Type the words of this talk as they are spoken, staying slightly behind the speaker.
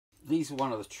These are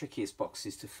one of the trickiest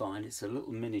boxes to find. It's a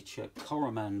little miniature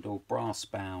Coromandel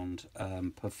Brassbound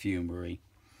Perfumery.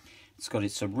 It's got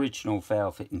its original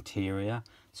velvet interior.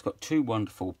 It's got two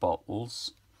wonderful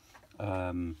bottles,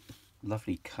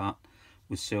 lovely cut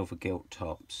with silver gilt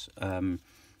tops.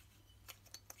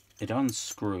 It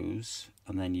unscrews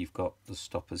and then you've got the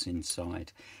stoppers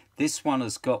inside. This one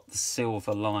has got the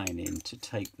silver lining to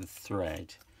take the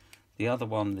thread. The other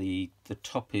one, the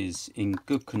top is in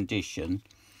good condition,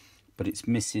 but it's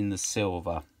missing the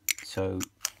silver, so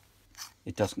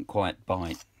it doesn't quite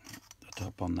bite the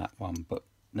top on that one, but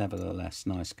nevertheless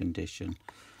nice condition.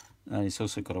 And it's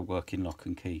also got a working lock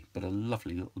and key, but a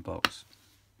lovely little box.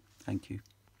 Thank you.